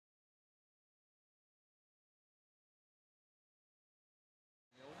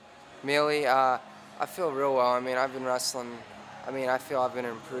Mealy, I feel real well. I mean, I've been wrestling. I mean, I feel I've been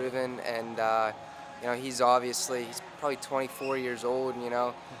improving, and you know, he's probably 24 years old, you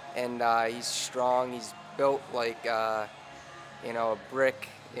know, and he's strong. He's built like you know, a brick,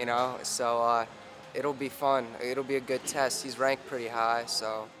 you know. So it'll be fun. It'll be a good test. He's ranked pretty high,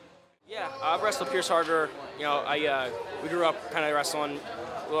 so. Yeah, I've wrestled Pierce Harder. You know, we grew up kind of wrestling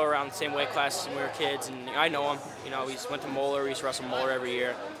a little around the same weight class when we were kids, and I know him. You know, we went to Moeller. We used to wrestle Moeller every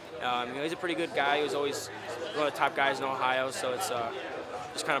year. You know, he's a pretty good guy. He was always one of the top guys in Ohio, so it's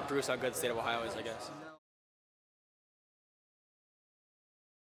just kind of proves how good the state of Ohio is, I guess.